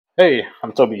Hey,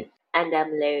 I'm Toby. And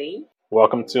I'm Larry.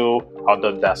 Welcome to How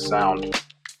Does That Sound?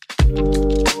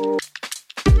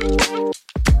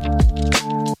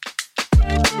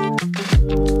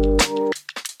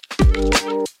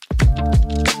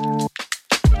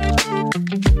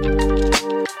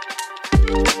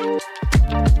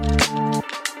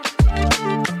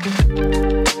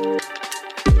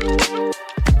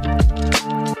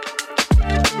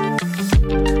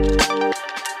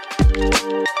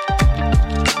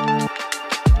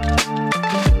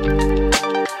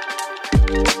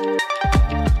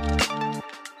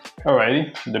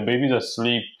 Alrighty, the baby's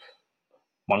asleep.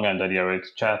 Mommy and daddy are ready to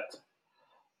chat.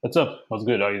 What's up? What's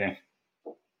good? How are you doing?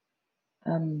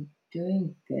 I'm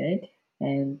doing good.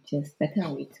 I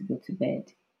can't wait to go to bed.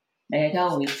 Like, I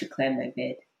can't wait to climb my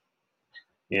bed.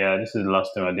 Yeah, this is the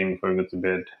last time I think before we go to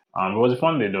bed. It was a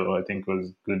fun day though. I think it was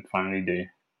a good family day.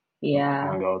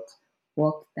 Yeah, Hang out.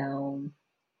 walk down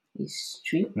the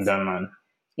street. Done, man.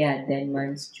 Yeah,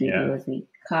 Denman Street. It Yeah. was a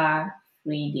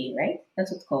car-free day, right?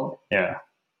 That's what it's called. Yeah.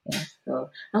 Yeah.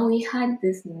 And we had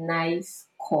this nice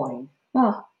coin.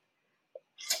 Oh,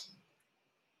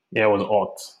 Yeah, it was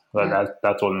hot. Yeah.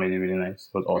 That's what made it really nice.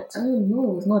 It was hot. I don't know.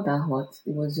 It was not that hot.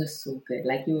 It was just so good.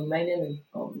 Like, it reminded me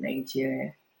of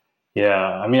Nigeria.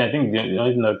 Yeah, I mean, I think the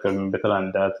only thing that could be better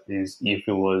than that is if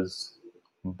it was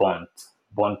burnt.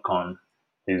 Burnt corn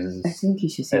is I think you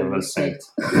should say heaven roasted.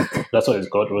 sent. That's what it's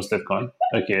called, roasted corn.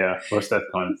 Okay, yeah, roasted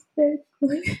corn.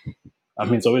 I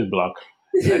mean, it's always black.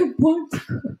 What?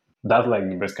 That's like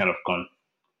the best kind of corn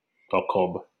or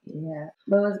cob. Yeah,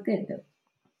 but it was good though.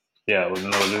 Yeah, it was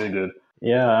really good.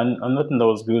 Yeah, and another thing that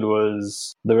was good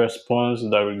was the response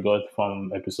that we got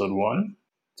from episode one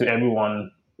to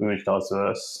everyone who reached out to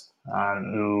us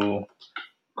and who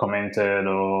commented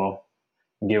or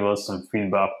gave us some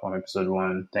feedback from episode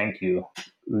one. Thank you.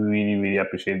 Really, really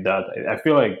appreciate that. I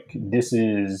feel like this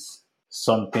is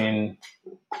something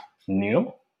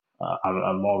new.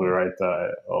 I'm more of a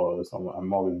writer I'm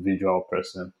more of a visual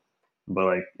person. But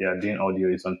like, yeah, doing audio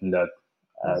is something that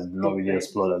I've not really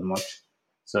explored as much.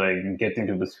 So like getting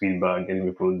people's feedback, getting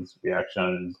people's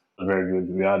reactions was very good.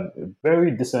 We had a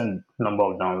very decent number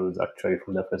of downloads actually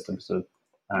from the first episode.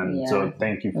 And so Yeah.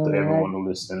 thank you to Alright. everyone who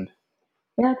listened.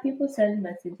 Yeah, people send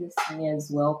messages to me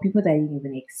as well. People that I didn't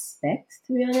even expect,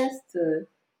 to be honest, to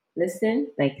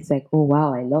listen. Like, it's like, oh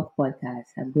wow, I love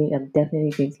podcasts. I'm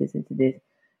definitely going to listen to this.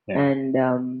 Yeah.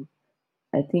 And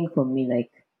I think for me,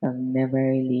 like, I've never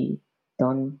really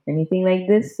done anything like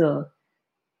this, so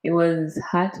it was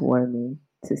heartwarming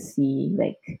to see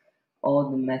like all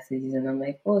the messages, and I'm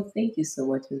like, oh, thank you so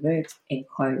much. It was very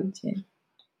encouraging.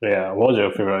 Yeah. What was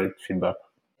your favorite feedback?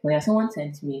 Well, yeah, someone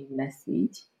sent me a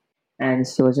message, and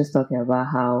she was just talking about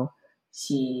how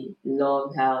she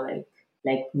loved how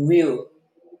like real,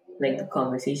 like the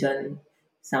conversation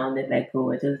sounded like, oh,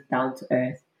 we're just down to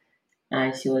earth,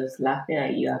 and she was laughing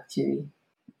at you actually.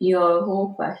 Your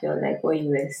whole fashion, like what you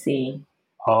were saying.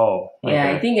 Oh, okay.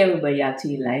 Yeah, I think everybody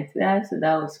actually liked that, so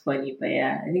that was funny. But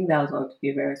yeah, I think that was one of the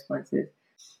favorite responses.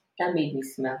 That made me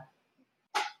smile.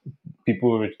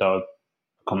 People reached out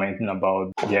commenting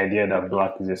about the idea that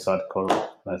black is a sad color.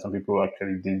 Like some people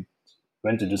actually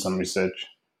went to do some research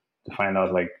to find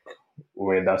out like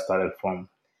where that started from.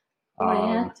 So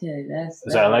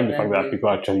I like the fact that people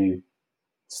actually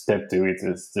stepped to it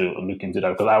to look into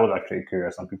that because I was actually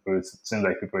curious. Some people, it seems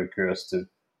like people are curious too.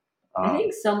 I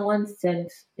think someone sent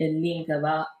a link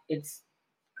about it's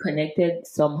connected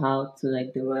somehow to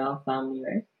like the royal family,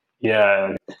 right?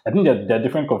 Yeah, I think that there are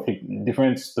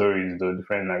different stories, though,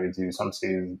 different narratives. Some say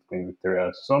it's Queen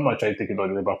Victoria. Some actually take it all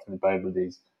the way back to the Bible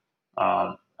days.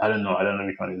 I don't know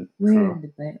which one is Where true. in the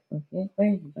Bible? Okay, where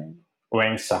in the Bible?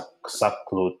 Wearing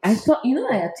sackcloth. I thought,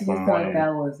 I actually From thought morning.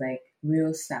 that was like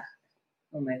real sack.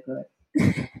 Oh my god!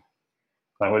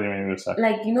 Like, what do you mean real sack?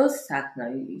 Like sack now.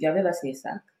 You have ever seen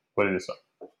sack? What is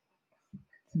it?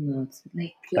 Not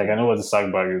Like I know what the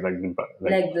sack bag is, like the bag,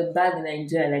 like the bag in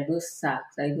Nigeria, like those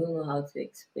sacks. I don't know how to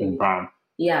explain it. brown.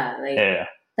 Yeah, like Yeah,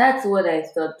 that's what I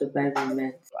thought the Bible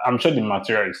meant. I'm sure the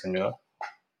material is similar.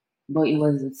 But it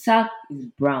was the sack is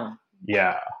brown.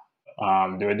 Yeah,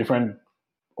 there were different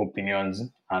opinions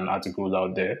and articles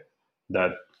out there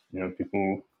that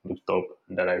people looked up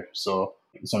that I saw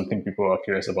something people are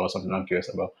curious about, something I'm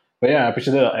curious about. But yeah, I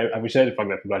appreciate the fact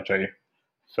that people actually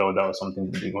felt that was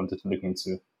something that they wanted to look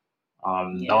into.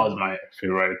 That was my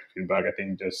favorite feedback. I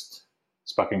think just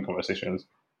sparking conversations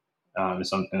is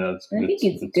something that's. I think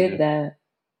it's good that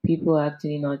people are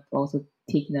actually not also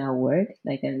taking our word,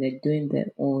 like, and they're doing their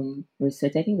own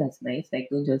research. I think that's nice. Like,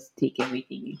 don't just take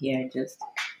everything you hear and just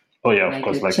Oh yeah, of Like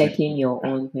course. you're checking your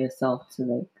own for yourself to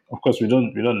like, of course, we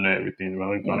don't know everything.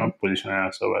 We're yeah. not positioning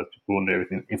ourselves as people who know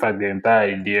everything. In fact, the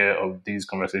entire idea of this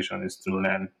conversation is to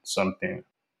learn something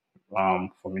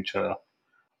from each other.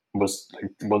 But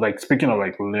speaking of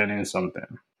like learning something,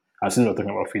 and since we're talking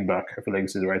about feedback, I feel like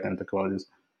this is the right time to talk about this.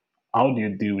 How do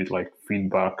you deal with like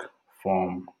feedback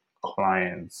from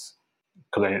clients?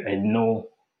 Because I know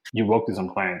you worked with some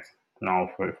clients now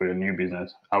for your new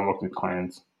business. I worked with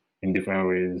clients in different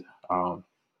ways,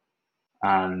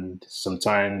 and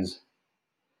sometimes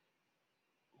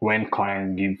when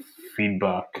clients give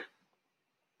feedback,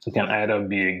 it can either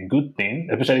be a good thing,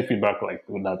 especially feedback like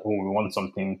that, oh, we want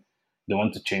something, they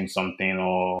want to change something,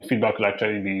 or feedback could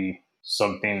actually be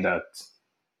something that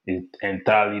is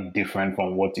entirely different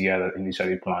from what you had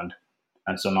initially planned.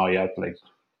 And so now you have to like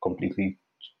completely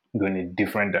go in a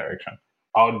different direction.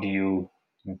 How do you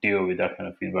deal with that kind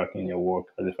of feedback in your work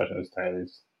as a fashion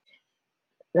stylist?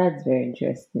 That's very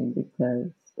interesting because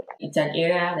it's an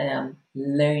area that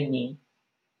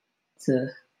to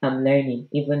I'm learning,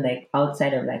 even like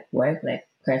outside of like work, like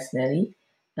personally,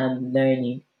 I'm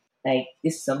learning. Like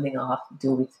this is something I'll have to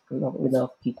do with with a lot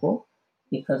of people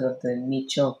because of the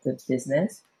nature of the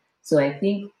business. So I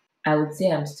think I would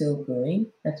say I'm still growing.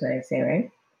 That's what I say,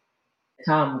 right?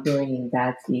 How I'm growing in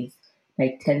that is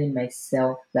like telling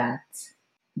myself that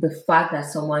the fact that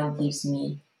someone gives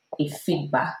me a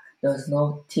feedback does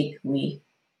not take away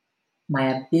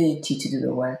my ability to do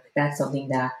the work. That's something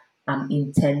that I'm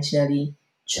intentionally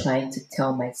trying to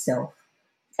tell myself.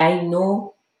 I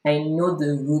know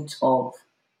the root of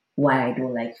why I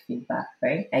don't like feedback,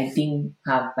 right? I didn't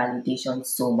have validation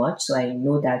so much, so I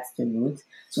know that's the root.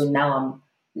 So now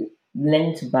I'm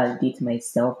learning to validate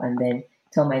myself and then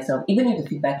tell myself, even if the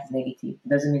feedback is negative, it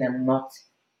doesn't mean I'm not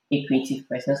a creative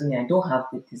person. It doesn't mean I don't have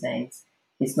good designs.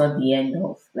 It's not the end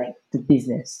of like the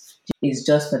business. It's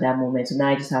just for that moment. So now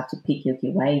I just have to pick, okay,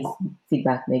 why is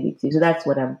feedback negative? So that's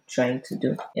what I'm trying to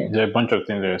do. Yeah. There are a bunch of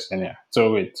things that you're saying here.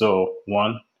 So wait, so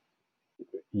one,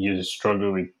 you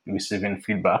struggle with receiving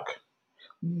feedback,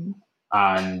 Mhm.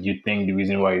 and you think the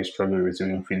reason why you struggle with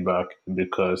receiving feedback is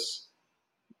because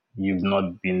you've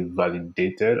not been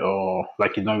validated, or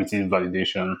like you've not received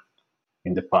validation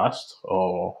in the past,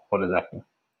 or what exactly?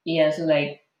 Yeah, so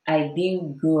like I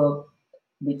didn't grow up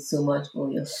with so much, oh,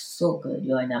 you're so good,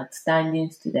 you're an outstanding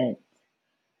student,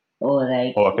 or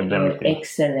like Or you're academically?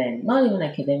 excellent. Not even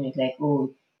academic, like,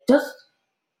 oh, just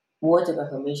words of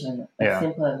affirmation, as Yeah.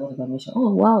 simple as words of affirmation.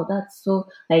 Oh, wow, that's so,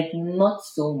 like, not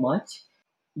so much.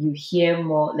 You hear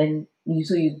more, then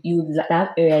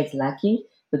that area is lacking.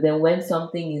 But then when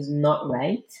something is not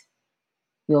right,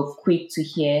 you're quick to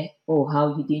hear, oh,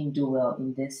 how you didn't do well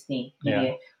in this thing, you Yeah.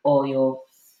 get, or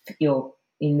you're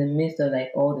in the midst of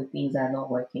like all the things are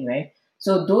not working, right?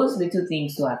 So those little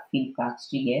things to are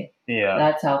feedbacks, you get. Yeah.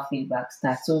 That's how feedback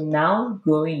starts. So now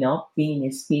growing up, being in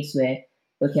a space where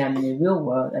okay, I'm in the real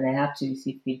world and I have to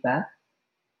receive feedback,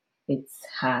 it's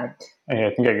hard. I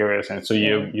think I get what you're saying. So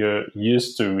Yeah. you're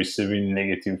used to receiving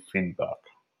negative feedback,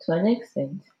 To an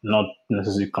extent. not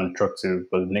necessarily constructive,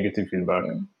 but negative feedback.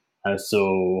 Yeah. And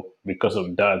so because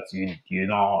of that, you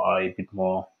now are a bit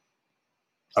more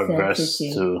averse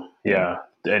Sensitive. to, Yeah. yeah,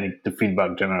 to any the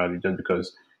feedback generally, just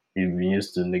because you've been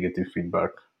used to negative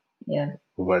feedback Yeah.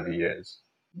 over the years.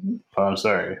 Mhm. But I'm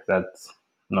sorry, that's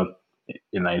not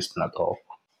a nice thing at all.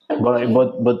 Okay.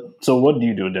 But so what do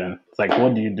you do then? Like,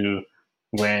 what do you do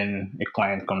when a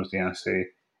client comes to you and say,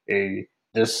 "Hey,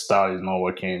 this style is not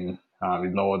working.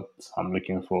 It's not what I'm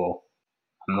looking for.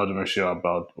 I'm not even sure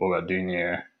about what we're doing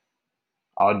here."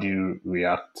 How do you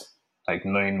react? Like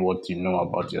knowing what you know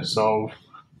about yourself,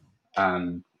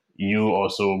 and you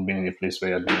also being in a place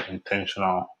where you're being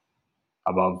intentional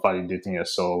about validating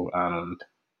yourself and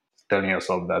telling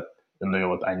yourself that, you know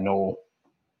what, I know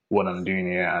what I'm doing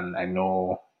here, and I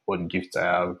know what gifts I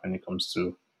have when it comes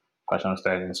to fashion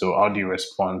styling. So how do you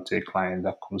respond to a client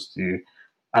that comes to you?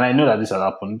 And I know that this has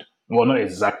happened. Well, not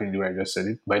exactly the way I just said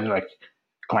it, but I know like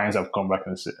clients have come back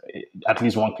and said, at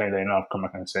least one client I know have come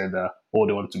back and said that, oh,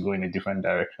 they want to go in a different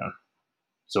direction.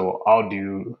 So how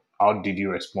did you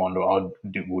respond, or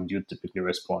would you typically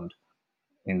respond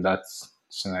in that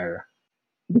scenario?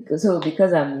 Because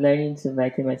I'm learning to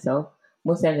validate myself,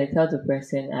 most times I tell the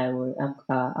person I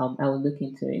will look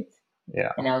into it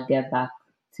Yeah. and I'll get back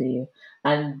to you.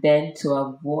 And then to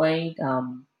avoid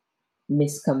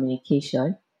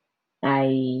miscommunication,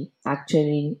 I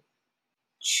actually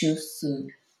choose to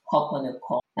hop on a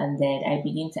call and then I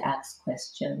begin to ask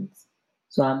questions.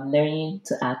 So I'm learning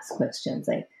to ask questions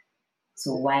like,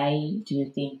 so why do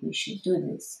you think we should do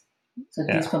this? So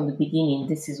this Yeah. from the beginning,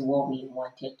 this is what we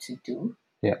wanted to do.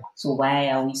 Yeah. So why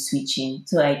are we switching?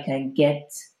 So I can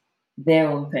get their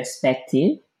own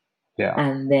perspective, Yeah.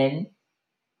 and then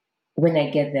when I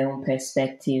get their own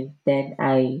perspective, then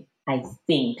I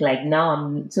think like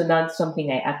now so that's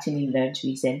something I actually learned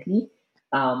recently.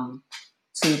 Um,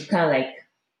 to kind of like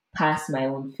pass my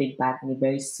own feedback in a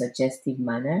very suggestive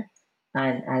manner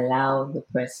and allow the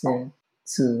person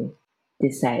to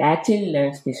decide. I actually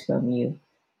learned this from you.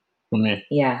 For me.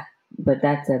 Yeah, but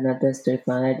that's another story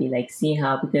for another day. Like seeing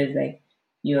how because like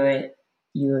you're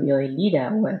you're a leader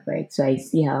at work, right? So I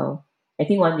see how I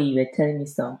think one day you were telling me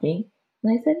something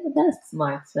and I said, oh, that's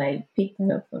smart. So I picked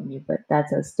that up from you, but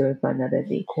that's a story for another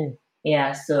day. Cool.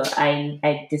 Yeah, so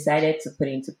I decided to put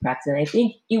it into practice and I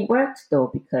think it worked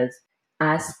though because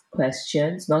ask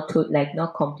questions, not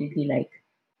completely like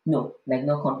no, like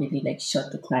not completely like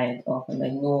shut the client off and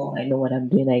like no, I know what I'm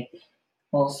doing. Like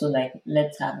also like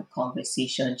let's have a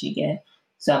conversation, do you get?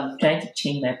 So I'm trying to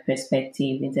change my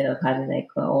perspective instead of having like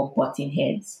all butting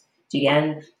heads. Do you get?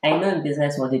 And I know in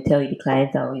business what they tell you the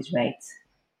clients are always right.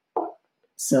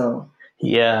 So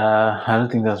Yeah, I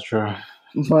don't think that's true.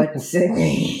 but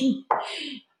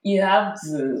you have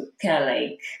to kind of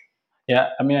like Yeah,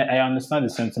 I mean, I understand the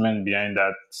sentiment behind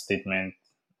that statement.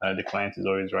 The client is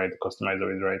always right, the customer is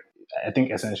always right. I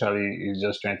think essentially he's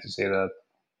just trying to say that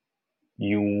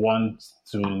you want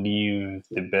to leave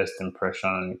the best impression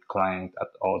on the client at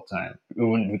all time,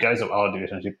 even regardless of how the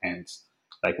relationship ends.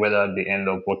 Like whether they end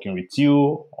up working with you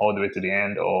all the way to the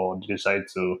end, or they decide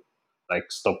to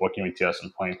like stop working with you at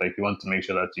some point. Like you want to make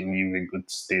sure that you leave a good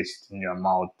taste in your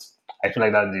mouth. I feel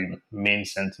like that's the main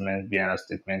sentiment behind that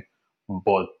statement,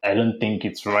 but I don't think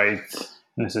it's right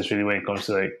necessarily when it comes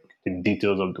to like the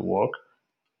details of the work.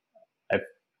 I,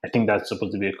 I think that's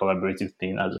supposed to be a collaborative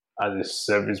thing. As a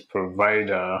service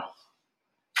provider,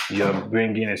 you're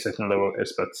bringing a certain level of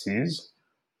expertise.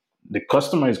 The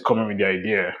customer is coming with the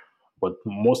idea, but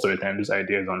most of the time, these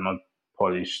ideas are not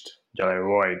polished. They're like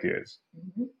raw ideas.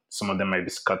 Some of them might be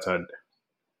scattered.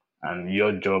 And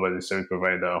your job as a service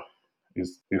provider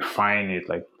is refine it,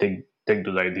 like take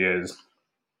those ideas,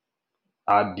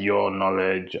 add your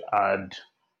knowledge, add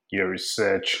your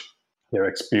research, your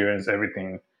experience,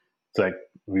 everything to like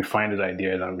refine those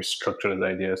ideas and restructure those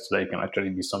ideas so that it can actually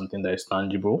be something that is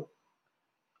tangible.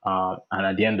 And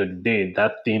at the end of the day,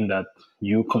 that thing that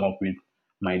you come up with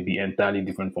might be entirely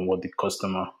different from what the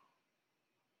customer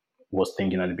was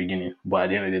thinking at the beginning. But at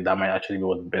the end of the day, that might actually be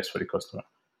what's best for the customer.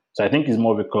 So I think it's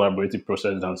more of a collaborative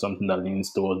process than something that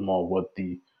leans towards more of what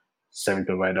the service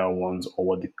provider wants or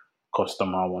what the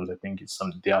customer wants. I think it's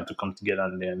something they have to come together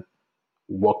and then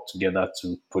work together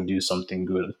to produce something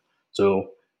good.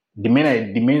 So the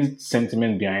main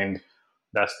sentiment behind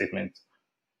that statement,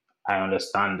 I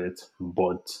understand it,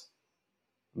 but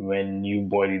when you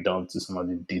boil it down to some of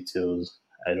the details,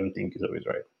 I don't think it's always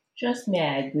right. trust me,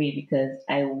 I agree because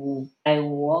I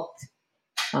worked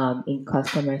in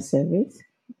customer service.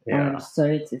 And I'm Yeah.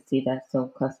 sorry to say that some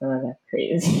customers are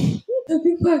crazy. Some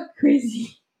people are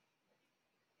crazy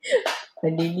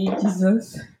and they need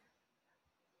Jesus.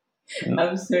 No,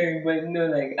 I'm sorry, but no,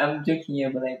 like I'm joking here,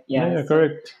 but like no, yeah, you're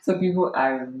correct. some people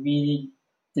are really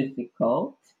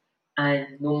difficult, and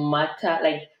no matter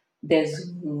like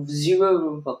there's zero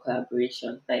room for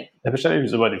collaboration. Like Especially if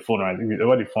it's over the phone, right? If it's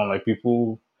over the phone, like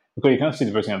people, because you can't see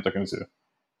the person you're talking to. yeah,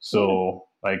 So,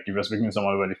 like, if you're speaking to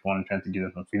someone over the phone, trying to give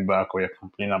them some feedback or you're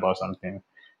complaining about something,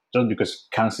 just because you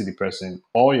can't see the person,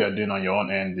 all you're doing on your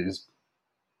own end is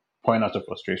pouring out your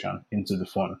frustration into the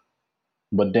phone.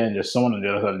 But then there's someone on the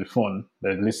other side of the phone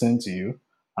that's listening to you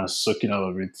and soaking all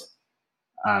of it,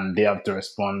 and they have to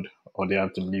respond or they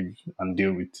have to live and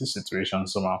deal with the situation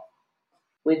somehow.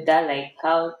 with that, like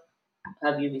how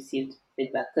have you received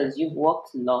feedback? Because you've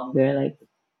worked longer, like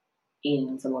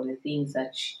in some of the things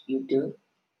that you do,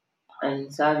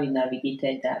 and so have you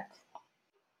navigated that?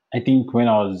 I think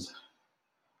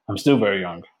I'm still very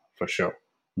young for sure,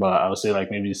 but I would say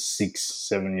like maybe 6,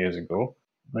 7 years ago,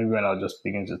 maybe when I was just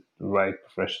beginning to write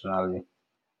professionally,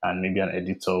 and maybe an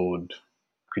editor would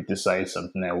criticize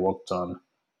something I worked on,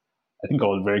 I think I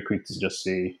was very quick to just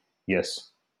say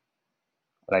yes.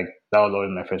 Like that was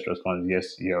always my first response.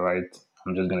 Yes, you're right.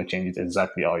 I'm just gonna change it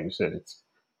exactly how you said it.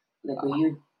 Like, were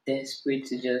you desperate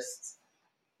to just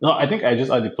No, I think I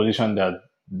just had the position that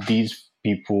these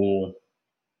people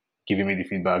giving me the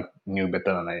feedback knew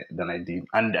better than I did,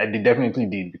 and I definitely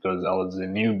did because I was a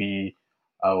newbie.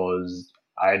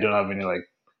 I don't have any like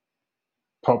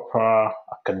proper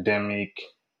academic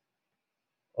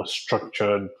or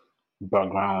structured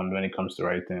background when it comes to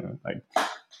writing. Like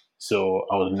so,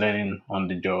 I was learning on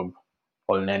the job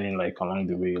or learning like along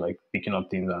the way, like picking up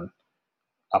things and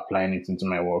applying it into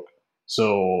my work.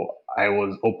 So I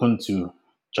was open to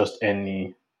just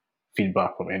any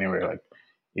feedback from anywhere. Like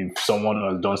if someone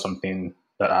has done something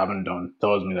that I haven't done,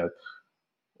 tells me that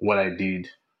what I did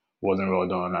wasn't well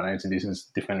done and I need to do this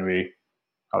different way,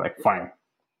 I'm like, fine.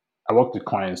 I work with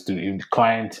clients too. If the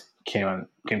client came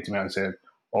to me and said,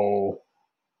 "Oh,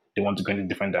 they want to go in a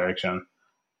different direction,"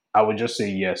 I would just say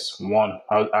yes. One,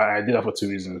 I did that for two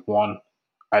reasons. One,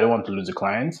 I don't want to lose the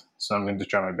client, so I'm going to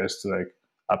try my best to like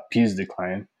appease the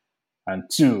client. And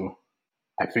two,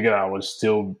 I figured I was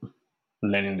still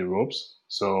learning the ropes,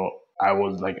 so I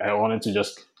was like, I wanted to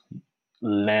just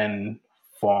learn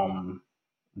from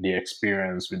the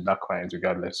experience with that client,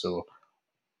 regardless. So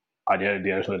at the end of the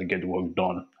day, I just wanted to get the work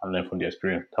done and learn from the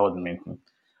experience. That was the main thing.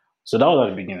 So that was at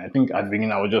the beginning. I think at the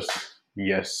beginning, I was just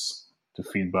yes to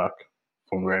feedback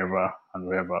from wherever and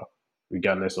wherever,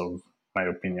 regardless of my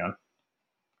opinion.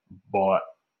 But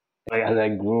like, as I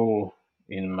grew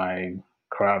in my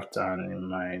craft and in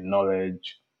my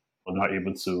knowledge, I was not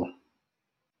able to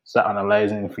start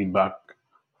analyzing feedback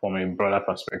from a broader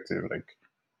perspective. Like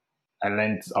I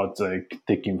learned how to like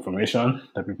take information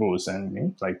that people will send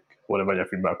me, like whatever their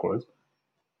feedback was,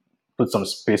 put some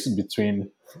space between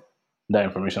that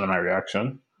information and my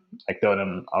reaction. I tell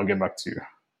them, I'll get back to you.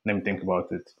 Let me think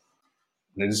about it.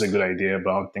 This is a good idea,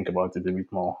 but I'll think about it a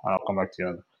bit more and I'll come back to you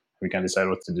and we can decide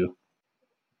what to do.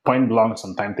 Point blank,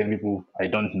 sometimes tell people I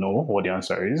don't know what the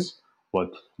answer is,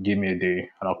 but give me a day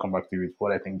and I'll come back to you with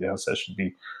what I think the answer should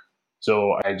be.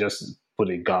 So I just put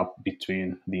a gap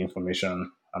between the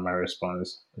information and my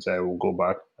response. So I will go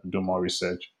back and do more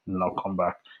research and I'll come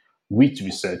back with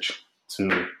research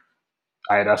to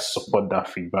either support that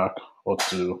feedback or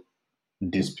to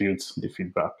dispute the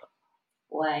feedback.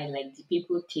 Why, like, do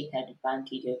people take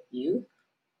advantage of you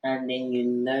and then you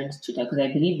learn to that? Because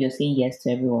I believe you're saying yes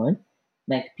to everyone.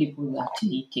 Like, people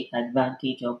actually take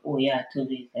advantage of, oh, yeah, I told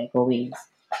you, it's like always,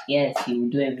 yes, you will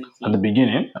do At the everything.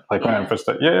 beginning, like when I Yeah. first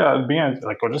started, yeah, at the beginning,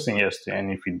 like I was just saying yes to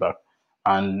any feedback.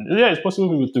 And yeah, it's possible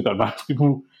people took advantage.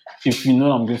 People, if you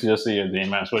know I'm going to just say yes, then you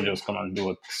might as well just come and do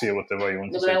it, say whatever you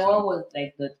want No, to but say like, to what me. was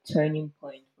like the turning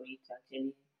point for you to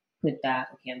actually put that,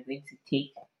 okay, I'm going to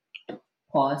take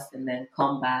pause and then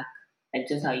come back, like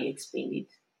just how you explained it?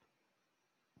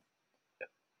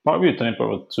 Probably a turning point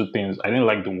was two things. I didn't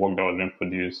like the work that was being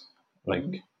produced. Like,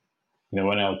 Mm-hmm.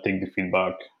 when I would take the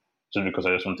feedback just because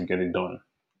I just want to get it done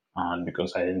and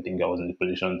because I didn't think I was in the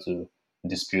position to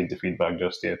dispute the feedback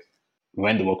just yet.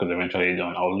 When the work is eventually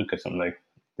done, I'll look at something like,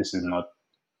 this is not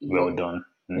well Yeah. done.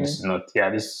 And Yeah. this is not, yeah,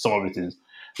 this, some of it is,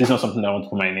 this is not something that I want to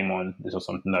put my name on. This was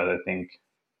something that I think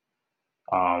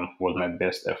was my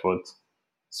best effort.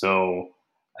 So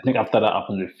I think after that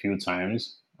happened a few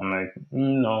times, I'm like,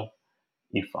 no,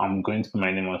 if I'm going to put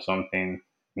my name on something, it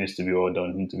needs to be well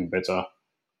done, it needs to be better.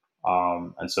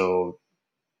 And so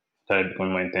started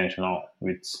becoming more intentional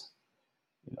with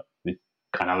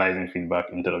analyzing feedback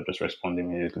instead of just responding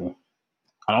immediately.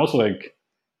 And also like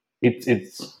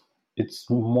it's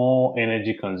more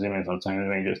energy consuming sometimes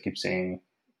when you just keep saying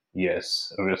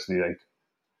yes. Obviously,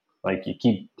 like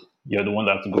you're the one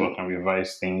that have to go back and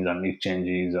revise things and make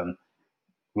changes, and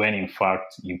when in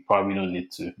fact you probably don't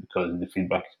need to because the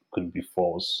feedback could be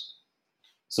false.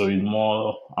 So it's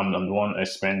more I'm the one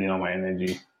expending all my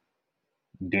energy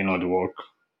doing all the work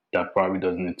that probably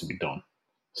doesn't need to be done.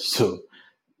 So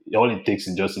all it takes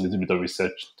is just a little bit of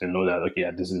research to know that okay,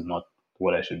 yeah, this is not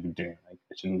what I should be doing. Like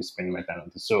I shouldn't be spending my time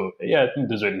on this. So yeah, I think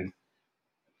those are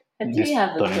I do this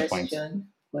have a turning point. question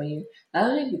for you. I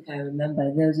don't know if you can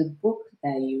remember. There was a book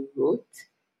that you wrote.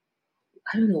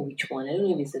 I don't know which one. I don't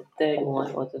know if it's the third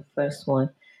one or the first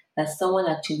one. That someone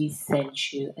actually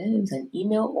sent you. I don't know if it's an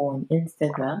email or on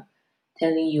Instagram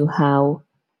telling you how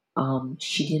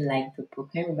she didn't like the book.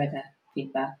 I remember that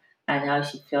feedback and how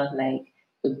she felt like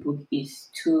the book is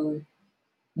too,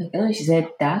 like, I don't know, she said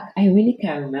dark. I really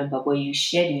can't remember, but you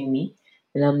shared with me,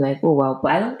 and I'm like, oh wow.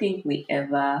 But I don't think we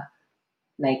ever,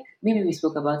 like, maybe we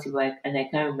spoke about it, but and I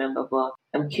can't remember. But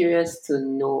I'm curious to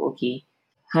know. Okay,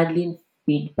 handling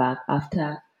feedback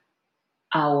after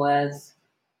hours,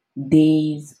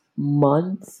 days,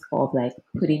 months of like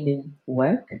putting in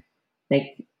work,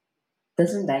 like,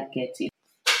 doesn't that get you?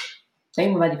 Do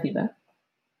you remember the feedback?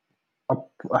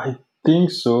 I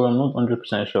think so. I'm not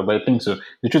 100% sure, but I think so.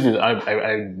 The truth is, I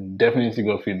definitely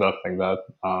got feedback like that.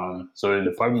 So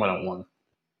the probably more than one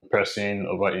person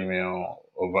over email,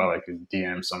 over like a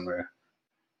DM somewhere.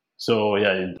 So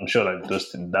yeah, I'm sure like those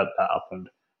things that happened.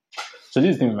 So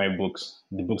this is the thing with my books.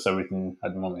 The books are written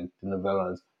at the moment, the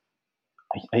novellas.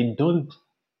 I don't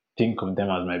think of them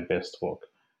as my best work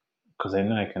because I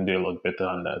know I can do a lot better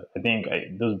than that. I think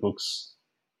those books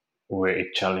were a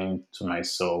challenge to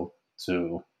myself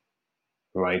to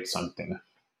write something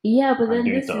Yeah, but and then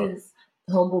do it this out. is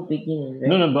humble beginning,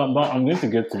 No, right? no, but I'm going to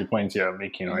get to the point you're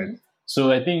making, right? Mm-hmm.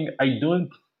 So I think I,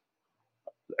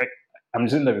 I'm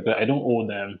saying that because I don't owe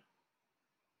them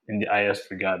in the highest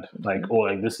regard. Like, Okay. oh,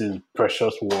 like this is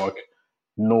precious work.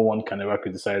 No one can ever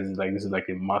criticize it. Like this is like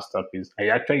a masterpiece. I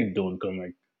actually don't come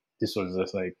like this was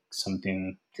just like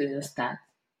something To just start.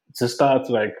 to start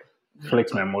like Mhm.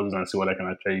 flex my muscles and see what I can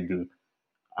actually do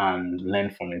and learn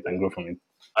from it and grow from it.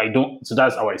 I don't so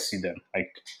that's how I see them.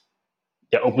 Like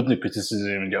they're open to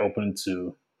criticism, they're open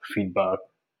to feedback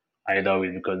either way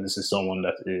because this is someone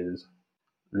that is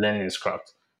learning his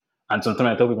craft. And sometimes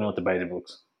I tell people not to buy the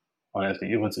books.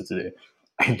 Honestly, even to today,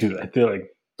 I do. I feel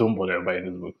like don't bother buying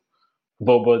this book.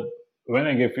 But when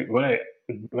I get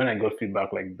when I got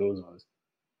feedback like those ones,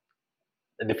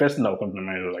 the first thing that will come to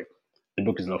my mind is like the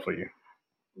book is not for you.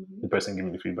 Mhm. The person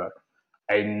giving the feedback.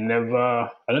 I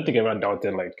don't think I ever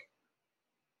doubted like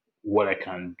what I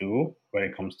can do when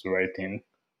it comes to writing.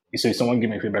 So if someone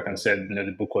gave me feedback and said,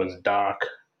 the book was dark,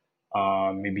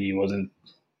 maybe it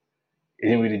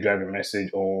didn't really drive a message,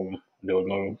 or there was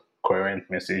no coherent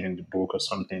message in the book or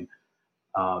something.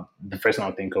 The first thing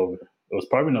I'll think of, it was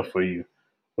probably not for you.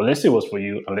 But let's say it was for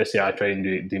you, and let's say I actually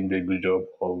didn't do a good job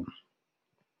of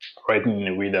writing in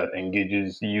a way that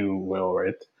engages you well,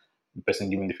 right? The person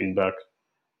giving the feedback.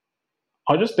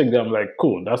 I'll just take them like,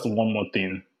 cool, that's one more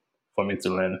thing for me to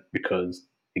learn because,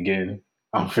 again,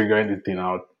 I'm figuring the thing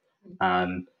out.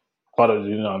 And part of the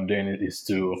reason I'm doing it is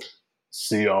to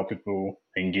see how people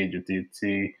engage with it,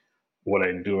 see what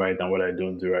I do right and what I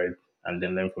don't do right, and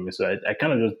then learn from it. So I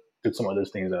kind of just took some of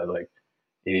those things as like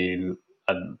a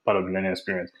part of the learning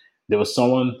experience. There was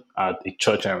someone at a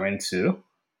church I went to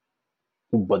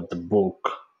who bought the book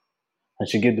and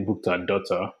she gave the book to her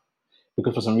daughter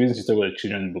because for some reason she thought it was a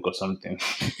children's book or something.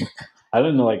 I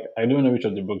don't know, like I don't know which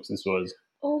of the books this was.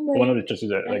 Oh One my! of the churches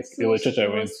that And like it was a church I it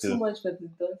went was too to. much for the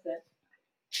daughter.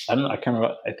 I don't know, I can't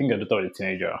remember. I think the daughter was a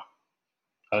teenager.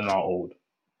 I don't know how old.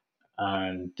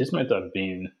 And this might have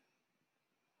been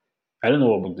I don't know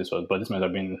what book this was, but this might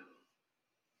have been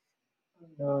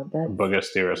No,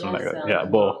 Burgess Theory or something that like that. Yeah,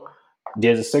 sounds but wrong.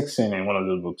 there's a sex scene in one of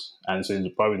those books, and so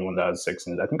it's probably the one that has sex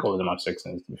scenes. I think all of them have sex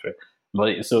scenes, to be fair.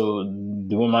 But so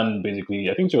the woman basically,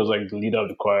 I think she was like the leader of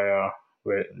the choir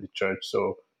in the church.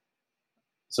 So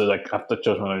like after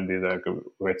church one day, like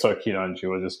we're talking, and she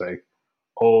was just like,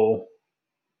 "Oh,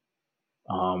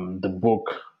 the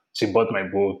book." She bought my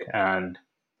book, and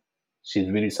she's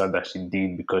really sad that she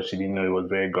did because she didn't know it was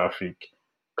very graphic.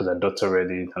 Because her daughter read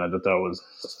it, and her daughter was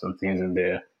some things in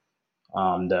there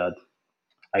that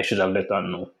I should have let her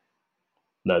know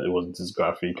that it was this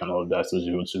graphic and all that, so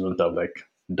she wouldn't have like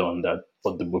done that,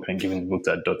 bought the book and given the book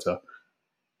to her daughter.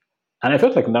 And I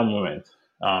felt like in that moment,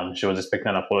 she was expecting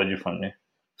an apology from me,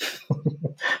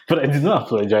 but I did not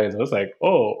apologize. I was like,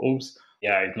 "Oh, oops,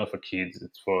 yeah, it's not for kids;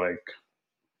 it's for like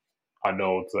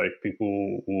adults, like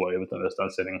people who are able to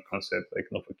understand certain concepts, like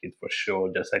not for kids for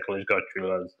sure. There's psychological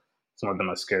thrillers. Some of them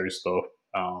are scary stuff.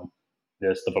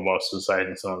 There's stuff about suicide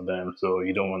in some of them, so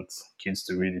you don't want kids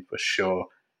to read it for sure.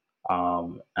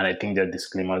 And I think there are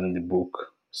disclaimers in the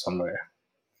book somewhere.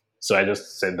 So I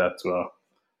just said that to her.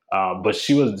 But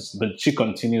she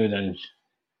continued and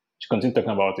she continued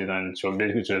talking about it, and she was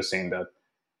basically just saying that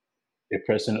a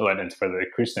person who identifies as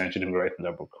a Christian shouldn't be writing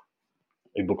a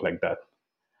book like that.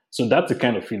 So that's the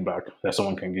kind of feedback that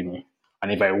someone can give me.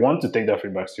 And if I want to take that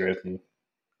feedback seriously,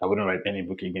 I wouldn't write any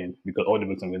book again because all the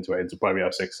books I'm going to write will probably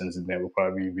have sex scenes in there, will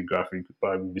probably be graphic, will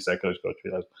probably be psychological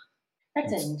thrillers.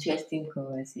 That's an interesting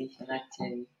conversation,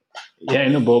 actually. Yeah, I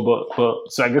know,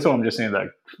 but so I guess what I'm just saying, like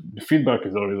the feedback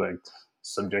is always like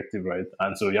subjective, right?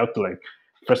 And so you have to like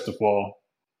first of all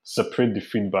separate the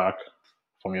feedback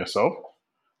from yourself,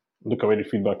 look at where the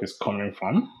feedback is coming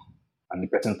from, and the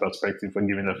person's perspective for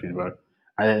giving the feedback,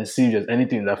 and then see if there's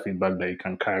anything in that feedback that you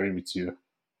can carry with you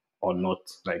or not.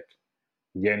 Like,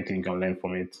 is there anything you can learn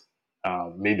from it?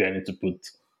 Maybe I need to put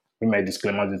maybe my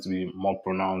disclaimers need to be more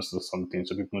pronounced or something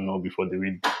so people know before they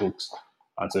read books,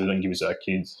 and so they don't give it to their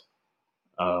kids.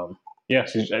 Yeah,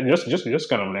 so just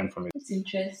kind of learn from it. It's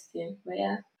interesting, but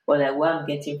yeah. But like what I'm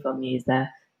getting from you is that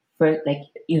first, like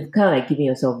you've kind of like giving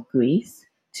yourself grace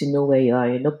to know where you are.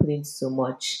 You're not putting so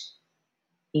much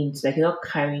into like you're not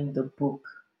carrying the book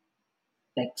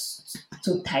like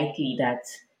so tightly that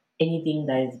anything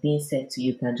that is being said to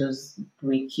you can just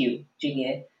break you. Do you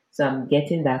get? So I'm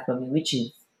getting that from you, which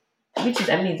is I mean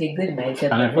it's a good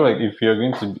mindset, And I but feel like then if you're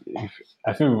going to, if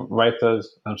I think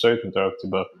writers, I'm sorry to interrupt you,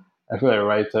 but I feel like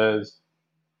writers,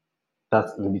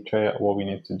 that's literally what we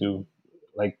need to do.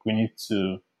 Like we need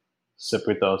to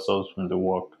separate ourselves from the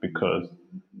work because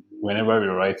whenever we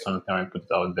write something and put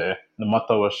it out there, no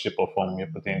matter what shape or form we're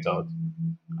putting it out,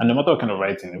 and no matter what kind of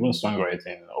writing, even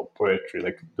songwriting or poetry,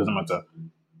 like it doesn't matter,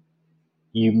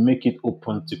 you make it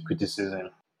open to criticism.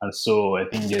 And so I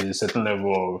think there's a certain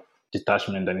level of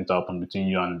detachment that needs to happen between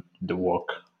you and the work,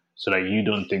 so that you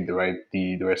don't take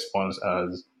the response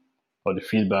as, or the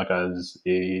feedback as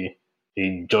a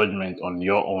judgment on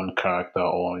your own character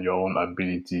or on your own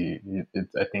ability.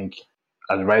 I think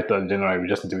as writers generally we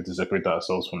just need to separate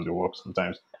ourselves from the work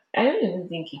sometimes. I don't even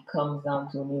think it comes down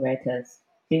to only writers.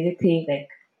 Basically, like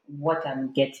what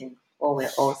I'm getting, what we're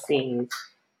all saying is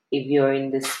if you're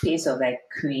in the space of like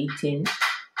creating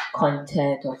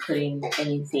content or putting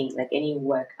anything, like any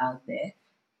work out there,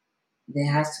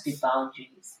 there has to be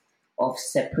boundaries of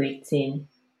separating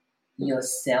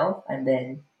yourself and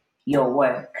then your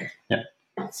work. Yeah.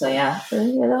 So yeah,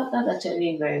 that's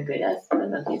actually very good. That's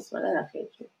actually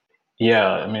true. Yeah,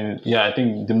 I mean, yeah, I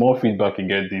think the more feedback you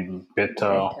get, the better.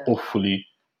 Better. Hopefully,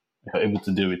 you're able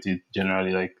to deal with it.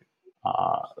 Generally, like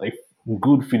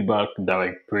good feedback that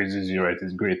like praises you, right,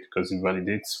 is great because it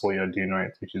validates what you're doing,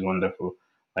 right, which is wonderful.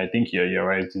 I think you're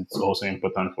right. It's also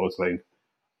important for us to like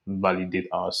validate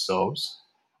ourselves,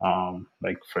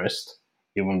 like first,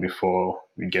 even before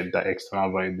we get that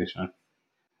external validation.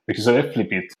 Because so let's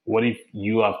flip it. What if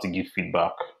you have to give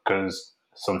feedback? Because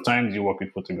sometimes you work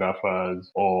with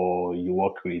photographers or you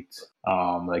work with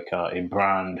like a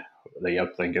brand that you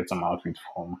have to like get some outfit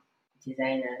from,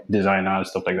 Designer. designers,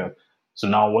 stuff like that. So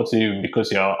now what if,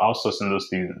 because you're outsourcing those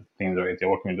things, right? You're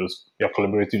working with those, you're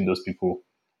collaborating with those people,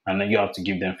 and then you have to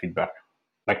give them feedback.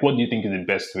 Like, what do you think is the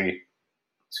best way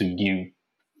to give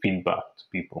feedback to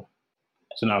people?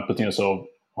 So now putting yourself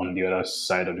on the other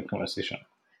side of the conversation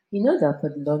You know that for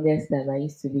the longest time I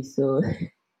used to be so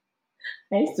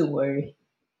I used to worry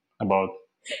about,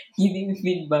 giving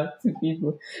feedback to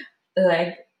people.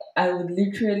 Like I would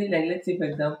literally like let's say for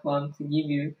example I'm to give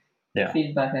you yeah,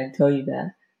 feedback and tell you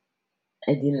that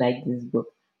I didn't like this book.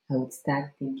 I would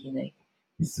start thinking like,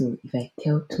 so if I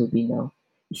tell Toby now,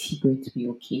 is he going to be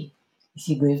okay? Is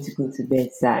he going to go to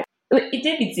bed sad? It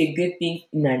think it's a good thing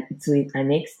to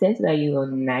an extent that you are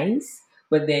nice,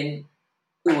 but then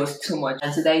it was too much.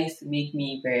 And so that used to make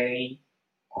me very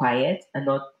quiet and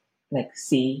not like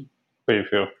say how you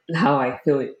feel. how I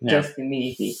feel Yeah, just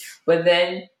immediately. But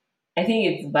then I think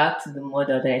it's back to the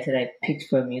model that I said I picked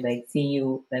from you, like seeing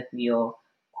you like with your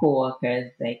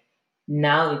coworkers. Like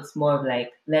now it's more of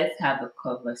like let's have a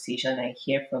conversation. I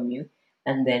hear from you,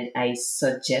 and then I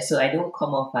suggest. So I don't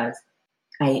come off as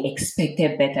I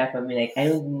expected better from you. Like I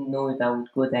don't know if I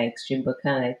would go that extreme, but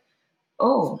kind of like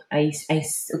oh,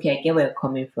 okay, I get where you're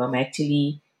coming from. I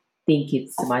actually think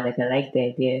it's smart. Like I like the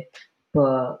idea,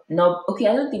 but no, okay.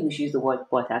 I don't think we should use the word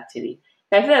 "but." Actually,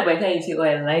 I feel like by the time you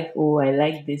say, oh, I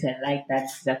like this, I like that,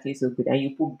 it's actually so good," and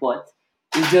you put "but,"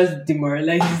 it just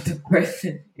demoralizes the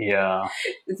person. yeah,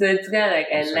 So it's kind of like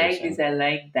I that's what you're like this, saying. I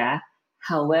like that.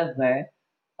 However,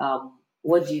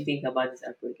 what do you think about this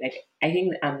approach? Like, I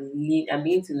think I'm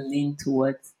beginning to lean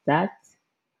towards that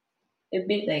a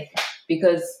bit like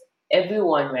because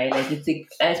everyone right like it's a,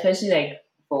 especially like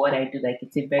for what I do like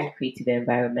it's a very creative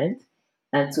environment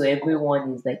and so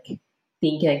everyone is like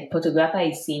thinking like photographer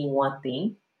is seeing one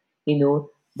thing you know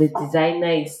the designer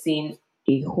is seeing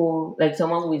a whole like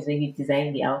someone who is maybe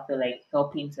designing the outfit like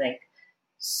helping to like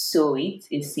sew it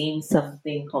is seeing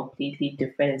something completely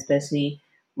different especially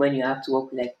when you have to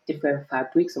work with like different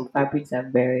fabrics some fabrics are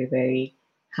very very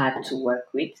hard to work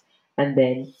with and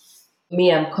then me,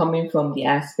 I'm coming from the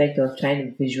aspect of trying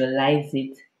to visualize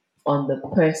it on the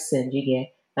person, you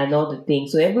get, and all the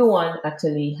things. So everyone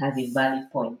actually has a valid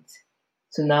point.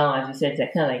 So now, as you said, it's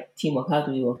like, kind of like teamwork. How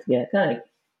do we work together? Kind of like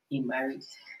in marriage,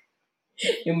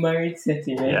 in marriage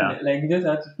setting, right? Yeah, Like you just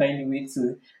have to find a way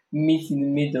to meet in the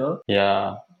middle.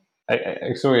 yeah.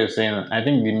 I see what you're saying. I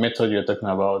think the method you're talking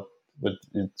about, but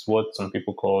it's what some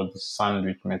people call the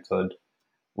sandwich method,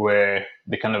 where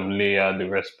they kind of layer the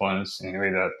response in a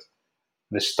way that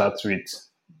they start with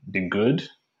the good,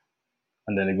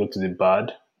 and then they go to the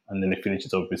bad, and then they finish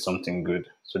it up with something good.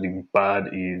 So the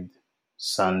bad is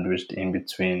sandwiched in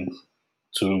between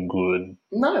two good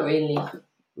Not really.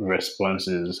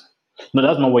 responses. No,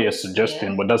 that's not what you're Yeah.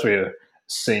 suggesting, but that's what you're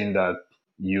saying that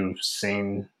you've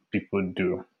seen people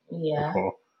do Yeah.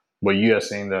 before. But you are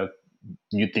saying that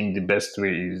you think the best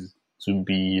way is to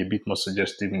be a bit more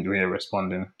suggestive in the way you're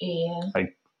responding. Yeah.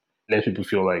 Like let people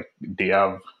feel like they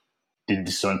have the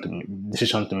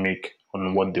decision to make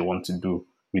on what they want to do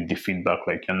with the feedback.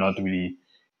 Like you're not really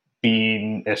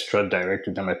being extra direct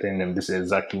with them and telling them this is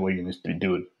exactly what you need to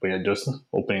do, but you're just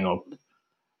opening up,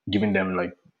 giving them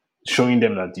like showing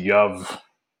them that you have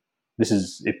this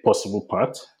is a possible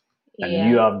path, and Yeah.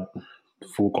 you have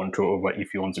full control over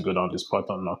if you want to go down this path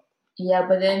or not. Yeah,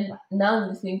 but then now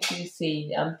listening to you say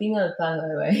it, I'm thinking of the fact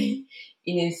that right,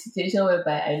 in a situation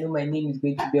whereby I know my name is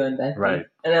going to be on that Right. thing,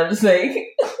 and I'm just like,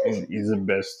 It's the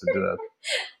best to do that.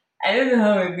 I don't know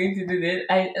how we're going to do this.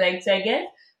 I like so I guess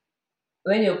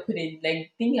when you're putting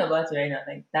like thinking about it right now,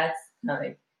 like that's kind of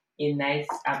like a nice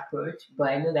approach. But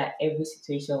I know that every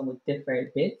situation would differ a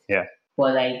bit. Yeah.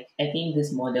 But like I think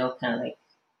this model kind of like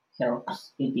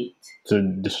helps a bit. So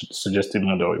the suggestive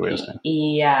model you were saying.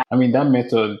 Yeah. I mean, that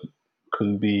method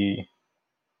could be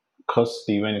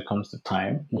costly when it comes to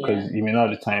time because Yeah. you may not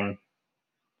have the time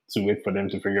to wait for them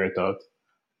to figure it out.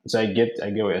 So I get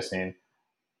what you're saying.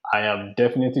 I have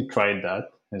definitely tried that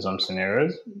in some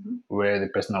scenarios where the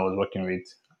person I was working with,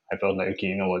 I felt like, okay,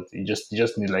 you know what, you just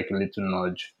need like a little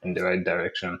nudge in the right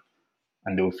direction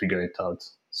and they'll figure it out.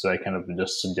 So I kind of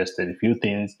just suggested a few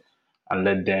things and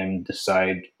let them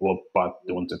decide what path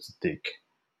they wanted to take.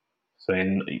 So I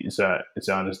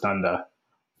understand that.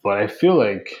 But I feel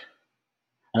like,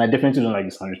 and I definitely don't like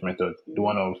the sandwich method, the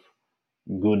one of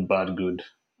good, bad, good.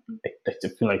 I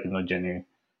feel like it's not genuine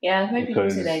Yeah, I've heard people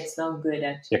say that because it's not good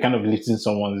actually. you're kind of lifting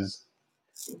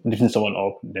someone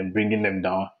up, then bringing them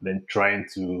down, then trying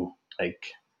to like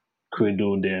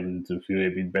cradle them to feel a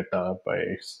bit better by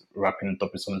wrapping it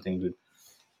up with something good.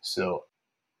 So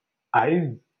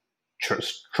I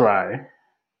just try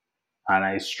and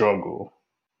I struggle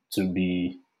to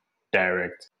be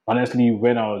direct. Honestly,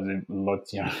 when I was a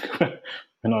lot younger,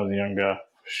 when I was younger,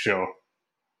 sure.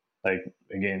 Like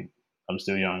again, I'm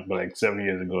still young, but like 7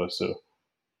 years ago or so,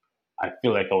 I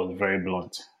feel like I was very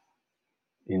blunt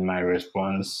in my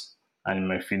response and in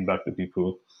my feedback to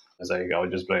people. It's like I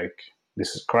was just like,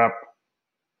 "This is crap.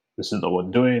 This is not what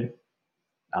we're doing.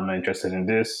 I'm not interested in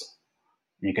this.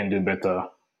 You can do better.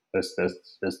 Let's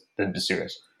be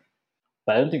serious."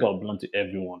 But I don't think I was blunt to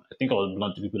everyone. I think I was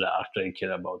blunt to people that actually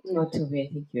care about it. Not to me, I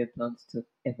think you were blunt to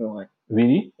everyone.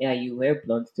 Really? Yeah, you were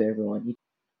blunt to everyone.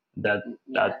 That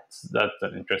Yeah. that's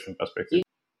an interesting perspective.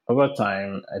 Over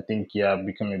time, I think I've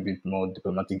become a bit more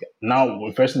diplomatic. Now,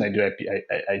 the first thing I do,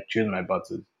 I choose my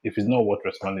battles. If it's not worth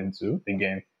responding to,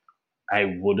 again, I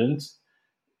wouldn't.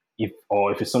 If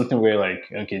it's something where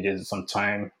like okay, there's some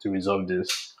time to resolve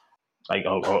this, like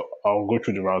I'll go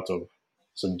through the route of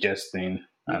suggesting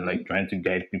and like trying to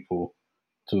guide people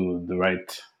to the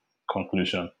right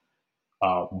conclusion.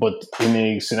 But in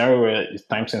a scenario where it's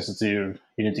time sensitive,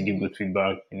 you need to give good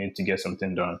feedback, you need to get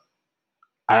something done.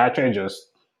 I actually just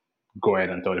go ahead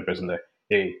and tell the person that,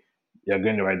 hey, you're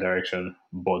going the right direction,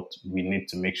 but we need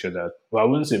to make sure that, well, I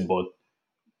wouldn't say but,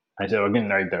 I said we're going in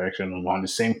the right direction, we're on the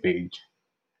same page,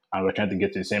 and we're trying to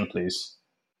get to the same place.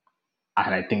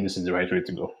 And I think this is the right way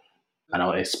to go. And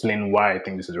I'll explain why I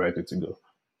think this is the right way to go.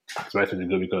 It's the right way to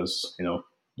go because,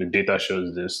 the data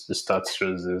shows this, the stats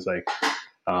shows this, like,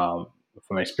 um,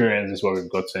 from experience, this is what we've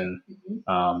gotten.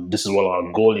 This is what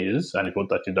our goal is, and if we want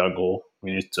to achieve that goal,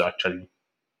 we need to actually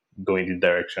go in this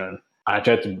direction. I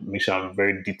try to make sure I'm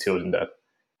very detailed in that.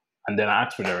 And then I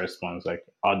ask for their response, like,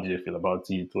 how do you feel about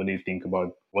it? What do you think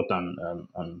about what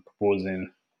I'm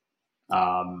proposing?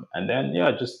 And then,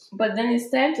 yeah, just But then it's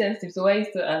time sensitive, so why are you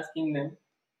still asking them?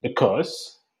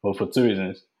 because, well, for two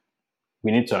reasons,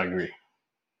 we need to agree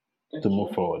to move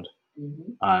Okay. forward.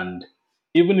 Mm-hmm. And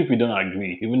even if we don't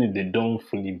agree, even if they don't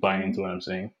fully buy into what I'm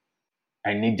saying,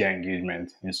 I need their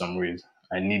engagement in some ways.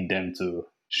 I need them to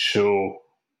show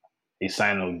a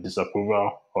sign of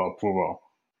disapproval or approval.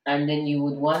 And then you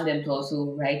would want them to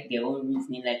also write their own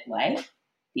reasoning, like why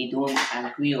they don't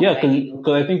agree or Yeah, why they don't.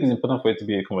 because I think it's important for it to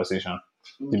be a conversation,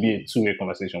 to be Okay. a two-way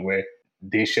conversation where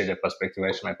they share their perspective,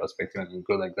 I share my perspective, and we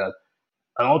go like that.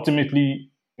 And ultimately,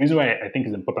 the reason why I think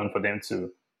it's important for them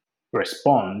to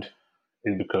respond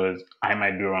is because I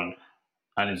might be wrong.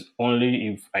 And it's only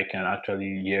if I can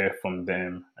actually hear from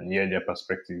them and hear their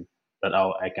perspective that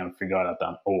I can figure out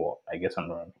that I guess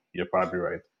I'm wrong. You're probably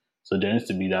right. So there needs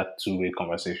to be that two-way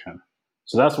conversation.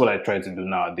 So that's what I try to do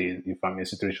nowadays. If I'm in a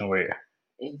situation where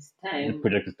It's the time.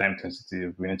 project is time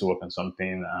sensitive, we need to work on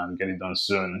something and get it done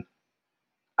soon,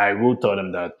 I will tell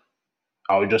them that.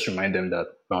 I will just remind them that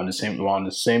we're on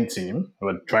the same team,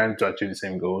 we're trying to achieve the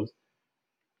same goals,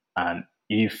 and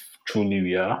if truly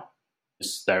we are,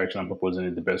 this direction I'm proposing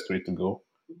is the best way to go.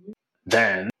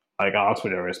 Then like I'll ask for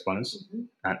their response,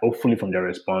 and hopefully from their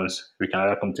response we can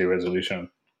either come to a resolution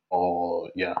or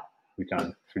we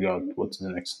can figure out what to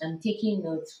do next. I'm taking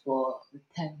notes for the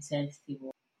time sensitive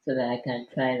one so that I can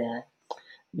try that.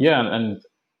 Yeah, and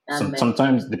And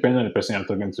sometimes depending on the person I'm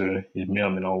talking to, it may or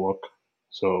may not work.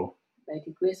 So by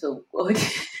the grace of God.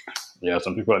 yeah,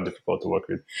 some people are difficult to work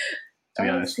with, to be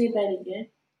honest. Say that again.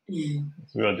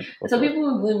 It's very difficult. Some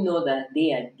people even know that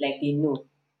they are like they know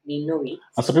it.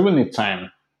 And some people need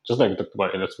time, just like we talked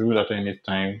about earlier. Some people actually need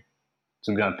time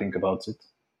to go and think about it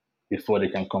before they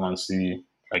can come and see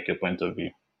like your point of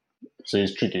view. So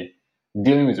it's tricky.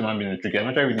 Dealing with human beings is tricky. I'm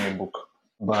actually reading a book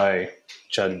by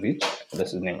Chad Beach.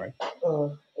 That's his name, right?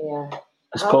 Oh yeah.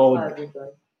 It's How called far have you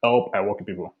gone? Help I Work with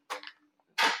People.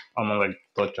 I'm on like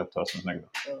third chapter or something like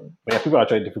that. Oh. But yeah, people are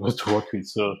actually difficult to work with,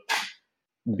 so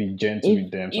be gentle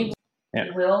with them. If Yeah.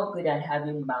 we're all good at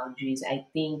having boundaries, I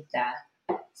think that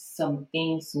some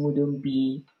things wouldn't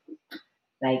be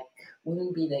like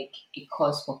a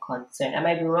cause for concern. I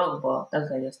might be wrong, but that's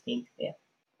what I just think there.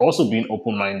 Also being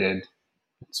open minded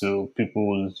to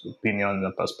people's opinions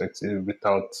and perspective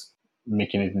without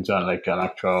making it into like an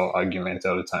actual argument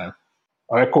all the time.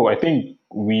 All right, cool. I think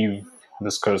we've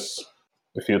discussed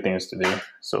a few things today,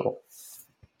 so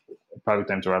probably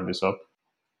time to wrap this up.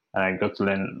 I got to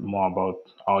learn more about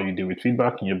how you deal with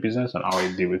feedback in your business and how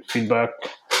I deal with feedback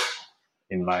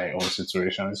in my own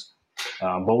situations.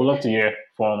 But we'd love to hear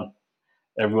from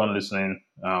everyone listening.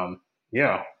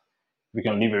 Yeah, we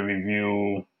can leave a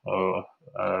review or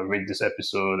rate this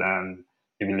episode and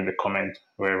maybe leave a comment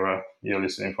wherever you're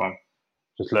listening from.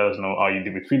 Just let us know how you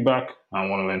deal with feedback. I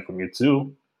want to learn from you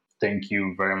too. Thank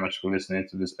you very much for listening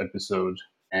to this episode.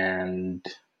 And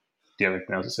do you have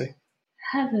anything else to say?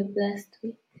 Have a blessed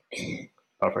week.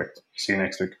 Perfect. See you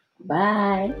next week.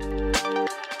 Bye.